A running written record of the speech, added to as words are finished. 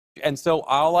And so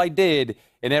all I did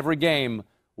in every game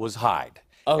was hide.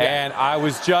 Okay. And I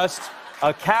was just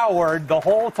a coward the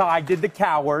whole time. I did the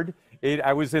coward.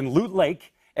 I was in Loot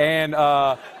Lake, and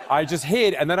I just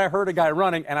hid, and then I heard a guy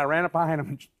running, and I ran up behind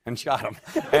him and shot him.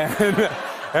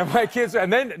 And my kids,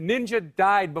 and then Ninja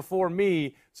died before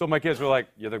me, so my kids were like,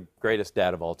 "You're the greatest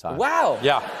dad of all time." Wow.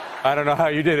 Yeah. I don't know how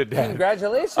you did it, Dad.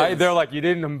 Congratulations. They're like, "You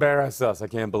didn't embarrass us." I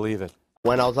can't believe it.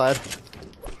 Went outside.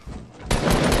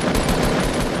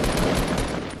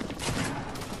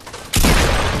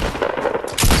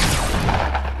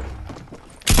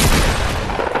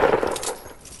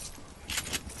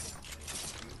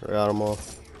 Got them all.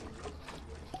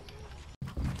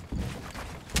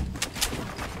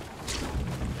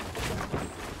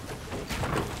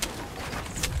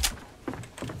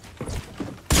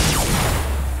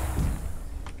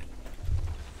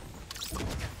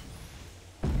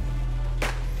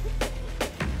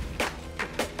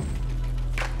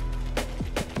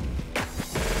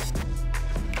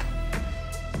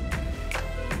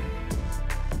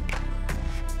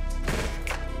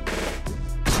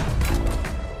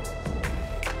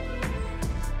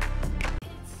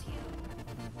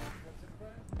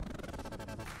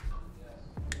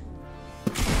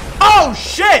 Oh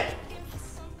shit!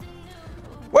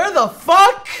 Where the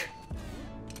fuck?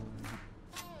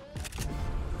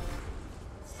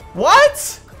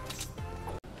 What?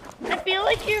 I feel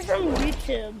like you're from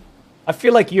YouTube. I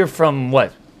feel like you're from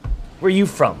what? Where are you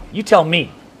from? You tell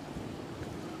me.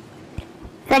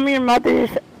 From your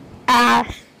mother's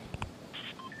ass.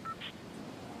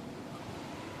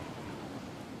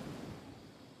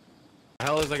 The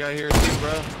hell is that guy here too,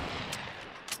 bro?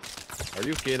 Are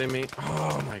you kidding me?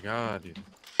 Oh my god, dude.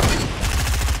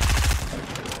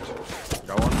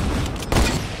 Got one.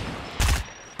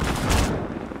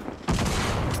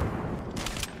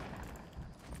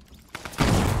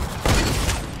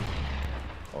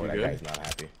 Oh, that guy's not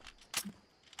happy.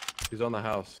 He's on the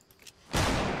house.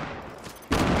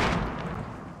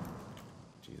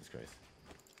 Jesus Christ.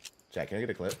 Jack, can I get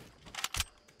a clip?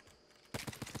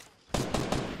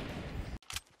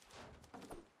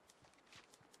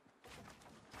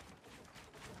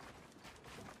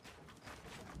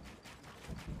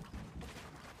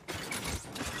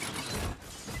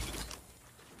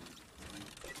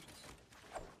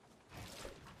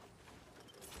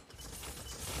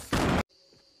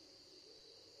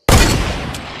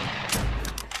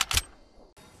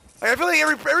 Like, I feel like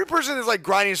every person that's like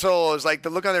grinding solo is like the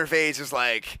look on their face is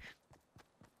like,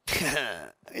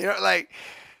 you know, like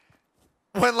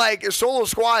when like solo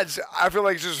squads, I feel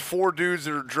like it's just 4 dudes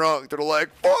that are drunk that are like,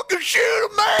 fucking shoot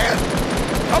him, man!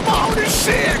 I'm on his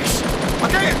 6.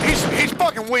 Okay, he's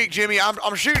fucking weak, Jimmy.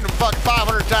 I'm shooting him fucking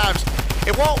 500 times.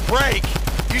 It won't break.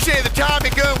 You say the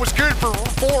timing gun was good for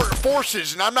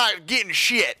forces, and I'm not getting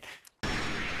shit.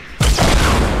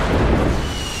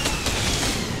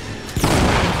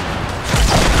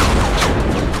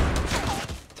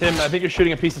 Tim, I think you're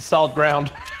shooting a piece of solid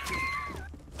ground.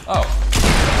 Oh.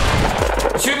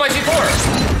 Shoot my G4.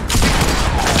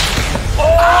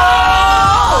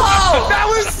 Oh! That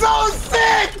was so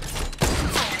sick!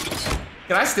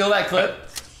 Can I steal that clip?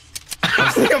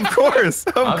 Of course.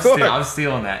 I'm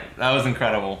stealing that. That was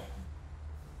incredible.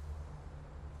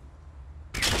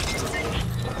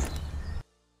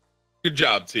 Good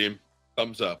job, team.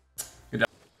 Thumbs up.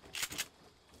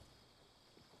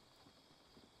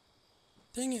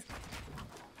 Dang it.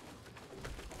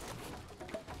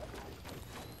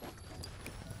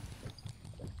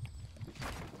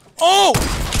 Oh!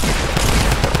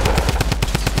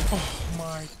 Oh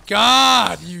my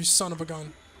god, you son of a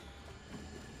gun.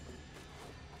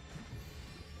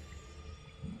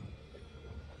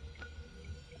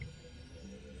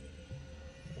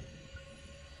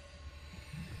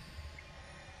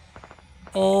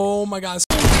 Oh my god.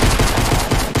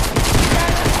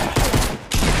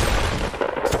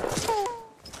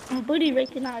 I'm booty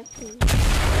raping that dude.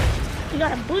 You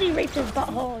gotta booty rape his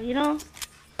butthole, you know?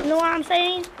 You know what I'm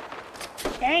saying?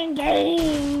 Gang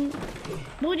gang.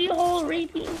 Booty hole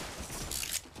raping.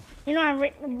 You know I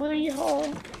rape the booty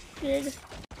hole. Good.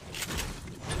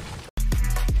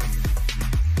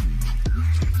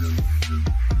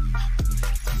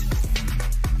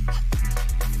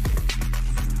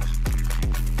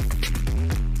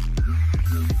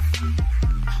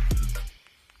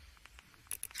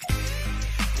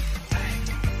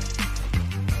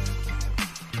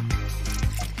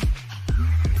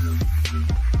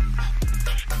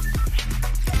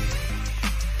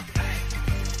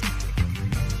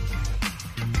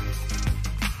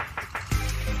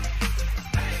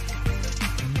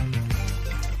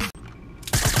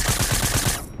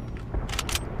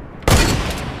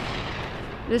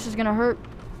 This is gonna hurt.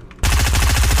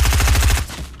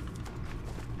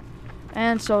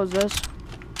 And so is this.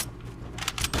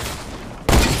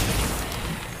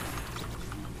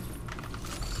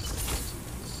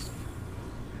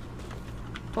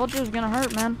 Told you it was gonna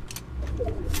hurt, man.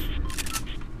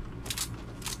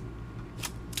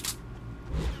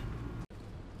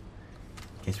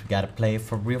 Guess we gotta play it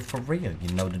for real,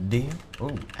 you know the deal.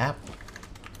 Ooh, apple.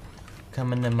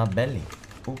 Coming in my belly.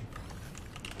 Ooh.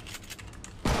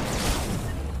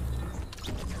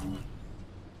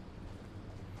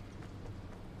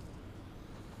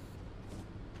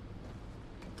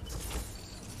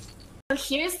 So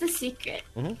here's the secret.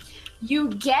 You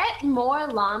get more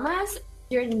llamas,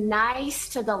 you're nice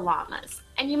to the llamas.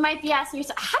 And you might be asking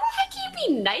yourself, how the heck can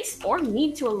you be nice or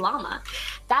mean to a llama?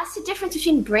 That's the difference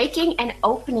between breaking and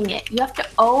opening it. You have to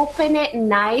open it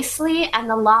nicely and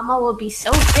the llama will be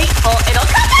so grateful it'll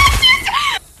come back to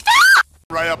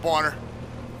you. Right up on her.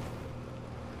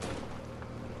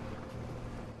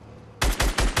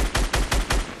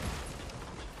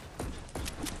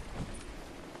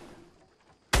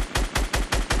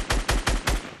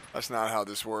 That's not how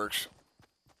this works.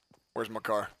 Where's my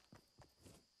car?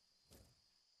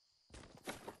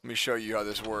 Let me show you how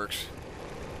this works.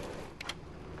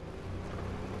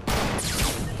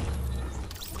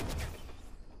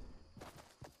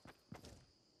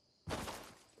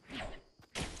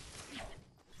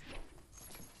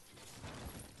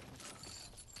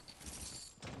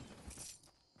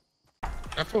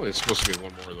 I feel like it's supposed to be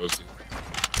one more of those.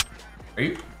 Are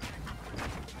you?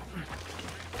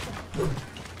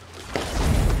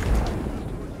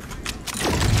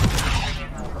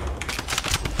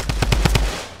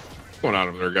 What's going on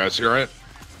over there, guys? You alright?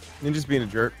 Ninja's being a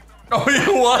jerk. Oh,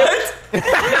 you what?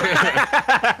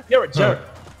 You're a jerk.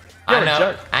 You're a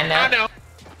jerk. I know.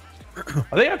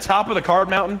 Are they on top of the card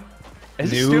mountain? Is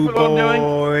this New stupid what I'm doing?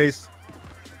 boys.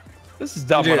 This is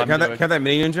dumb Ninja, what I'm doing. Count that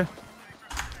mini ninja.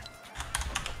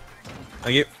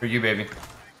 Thank you. For you, baby.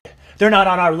 They're not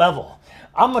on our level.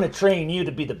 I'm gonna train you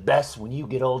to be the best when you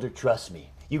get older, trust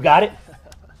me. You got it?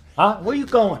 Huh? Where you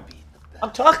going?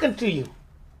 I'm talking to you.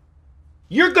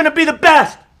 You're gonna be the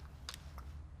best!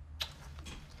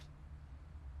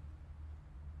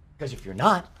 Because if you're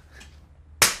not...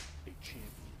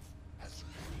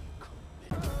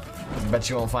 Bet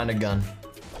you won't find a gun.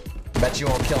 Bet you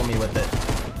won't kill me with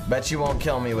it. Bet you won't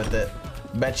kill me with it.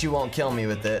 Bet you won't kill me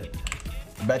with it.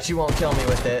 Bet you won't kill me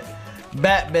with it.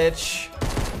 Bet, bitch.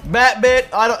 Bet,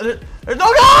 bitch. I don't... There's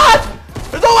no gun!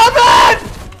 There's no weapon!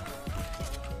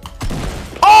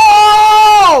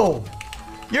 Oh!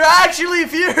 You're actually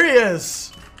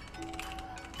furious!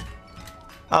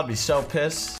 I'll be so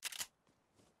pissed.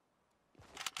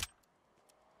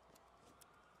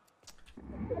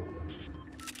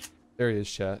 There he is,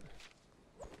 chat.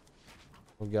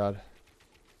 Oh god.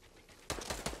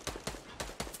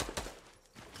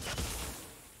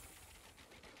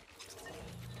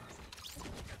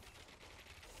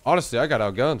 Honestly, I got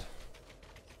outgunned.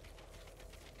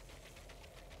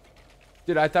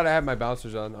 Dude, I thought I had my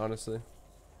bouncers on, honestly.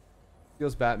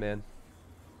 Feels Batman.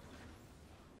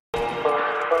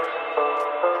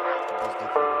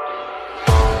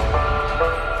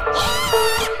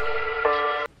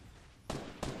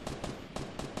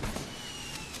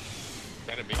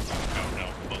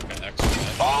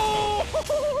 Oh!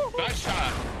 Nice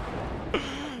shot.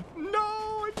 No,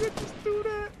 I didn't just do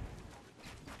that.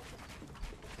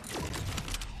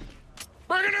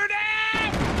 Bringing her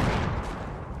down!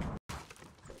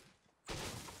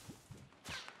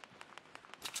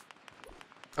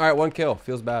 Alright, 1 kill.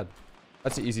 Feels bad.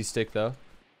 That's an easy stick, though.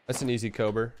 That's an easy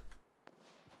Cobra.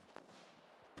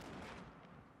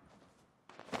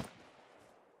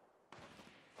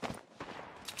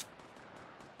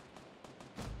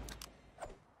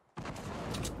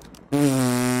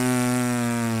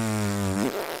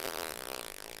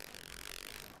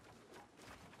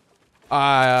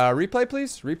 Replay,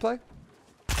 please. Replay.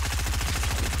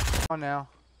 On now.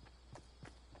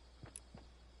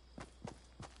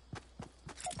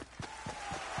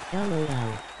 Hello.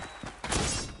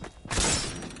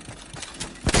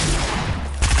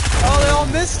 Oh, they all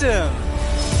missed him.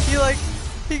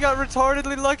 He got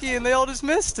retardedly lucky, and they all just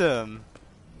missed him.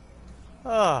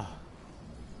 Oh.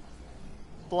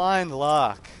 Blind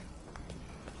luck.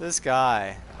 This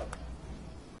guy.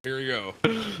 Here we go.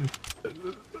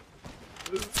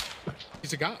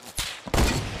 He's a god.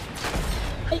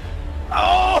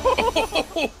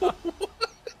 Oh!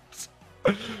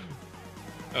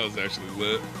 That was actually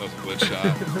lit. That was a lit shot.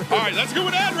 All right, that's a good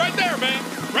one, Ed, right there, man.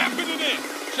 Wrapping it in.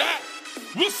 Chat,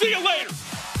 we'll see you later.